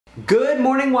Good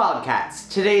morning, Wildcats.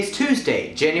 Today is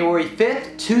Tuesday, January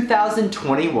 5th,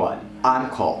 2021. I'm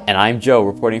Cole. And I'm Joe,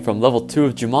 reporting from Level 2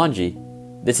 of Jumanji.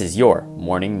 This is your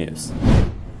morning news.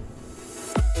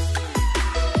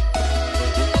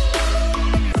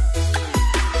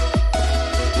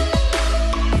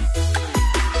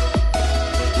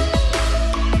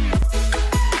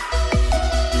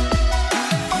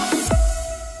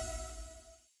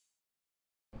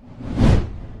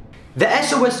 The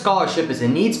SOS Scholarship is a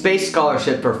needs-based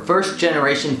scholarship for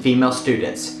first-generation female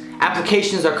students.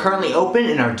 Applications are currently open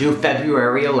and are due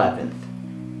February 11th.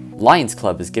 Lions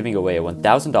Club is giving away a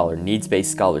 $1,000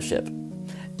 needs-based scholarship.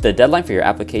 The deadline for your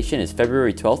application is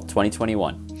February 12th,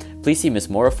 2021. Please see Ms.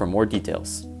 Mora for more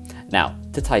details. Now,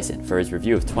 to Tyson for his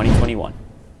review of 2021.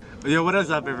 Yo, what is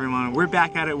up everyone? We're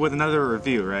back at it with another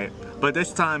review, right? But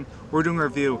this time, we're doing a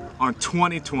review on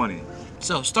 2020.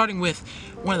 So, starting with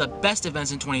one of the best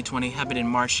events in 2020 happened in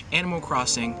March, Animal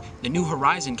Crossing, The New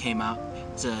Horizon came out.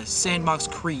 It's a sandbox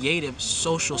creative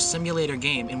social simulator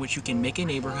game in which you can make a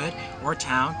neighborhood or a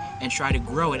town and try to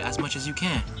grow it as much as you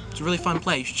can. It's a really fun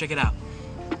play, you should check it out.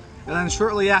 And then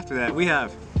shortly after that, we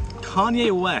have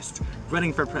Kanye West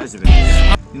running for president.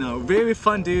 You know, very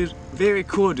fun dude, very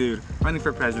cool dude running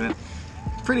for president.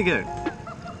 Pretty good.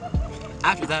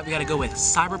 After that, we gotta go with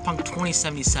Cyberpunk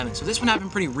 2077. So this one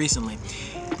happened pretty recently.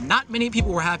 Not many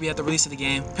people were happy at the release of the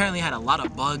game. Apparently it had a lot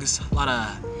of bugs, a lot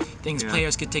of things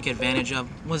players could take advantage of.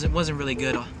 Wasn't really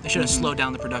good. They should have slowed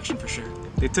down the production for sure.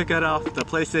 They took it off the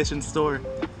PlayStation Store.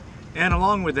 And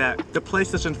along with that, the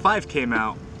PlayStation 5 came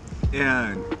out.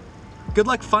 And good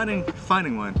luck finding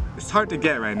one. It's hard to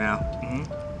get right now.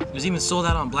 It was even sold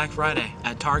out on Black Friday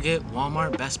at Target,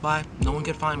 Walmart, Best Buy. No one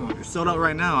could find one. It's sold out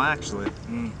right now, actually.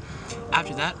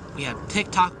 After that, we have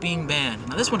TikTok being banned.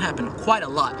 Now this one happened quite a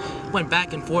lot. Went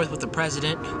back and forth with the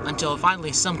president until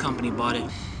finally some company bought it.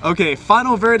 Okay,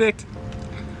 final verdict.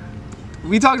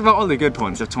 We talked about all the good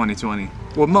points of 2020.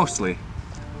 Well, mostly.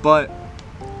 But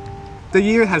the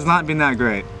year has not been that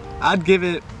great. I'd give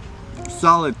it a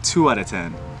solid 2 out of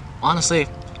 10. Honestly,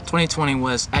 2020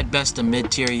 was at best a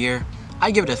mid-tier year.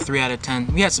 I'd give it a 3 out of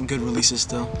 10. We had some good releases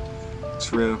still.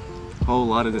 True. Whole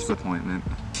lot of disappointment.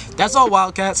 That's all,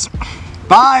 Wildcats.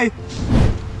 Bye!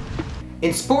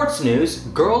 In sports news,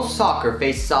 girls soccer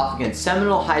faces off against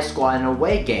Seminole High School in an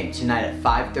away game tonight at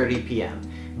 5:30 p.m.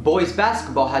 Boys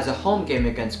basketball has a home game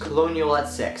against Colonial at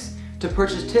 6. To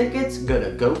purchase tickets, go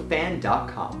to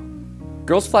gofan.com.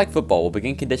 Girls flag football will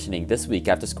begin conditioning this week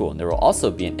after school, and there will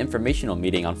also be an informational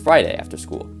meeting on Friday after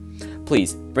school.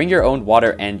 Please, bring your own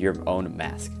water and your own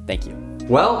mask. Thank you.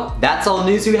 Well, that's all the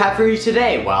news we have for you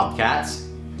today, Wildcats.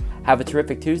 Have a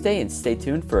terrific Tuesday and stay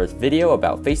tuned for a video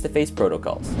about face-to-face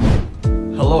protocols.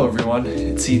 Hello everyone,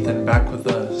 it's Ethan back with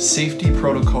a safety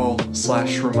protocol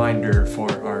 / reminder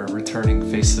for our returning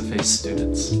face-to-face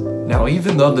students. Now,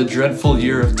 even though the dreadful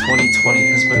year of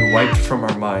 2020 has been wiped from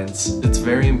our minds, it's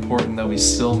very important that we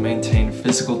still maintain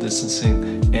physical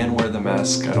distancing and wear the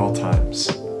mask at all times.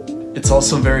 It's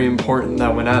also very important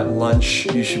that when at lunch,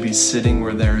 you should be sitting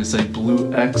where there is a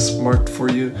blue X marked for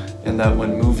you, and that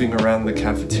when moving around the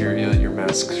cafeteria, your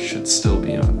mask should still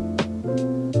be on.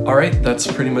 Alright, that's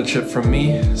pretty much it from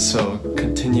me, so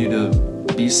continue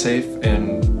to be safe,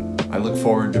 and I look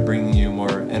forward to bringing you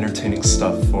more entertaining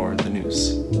stuff for the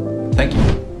news.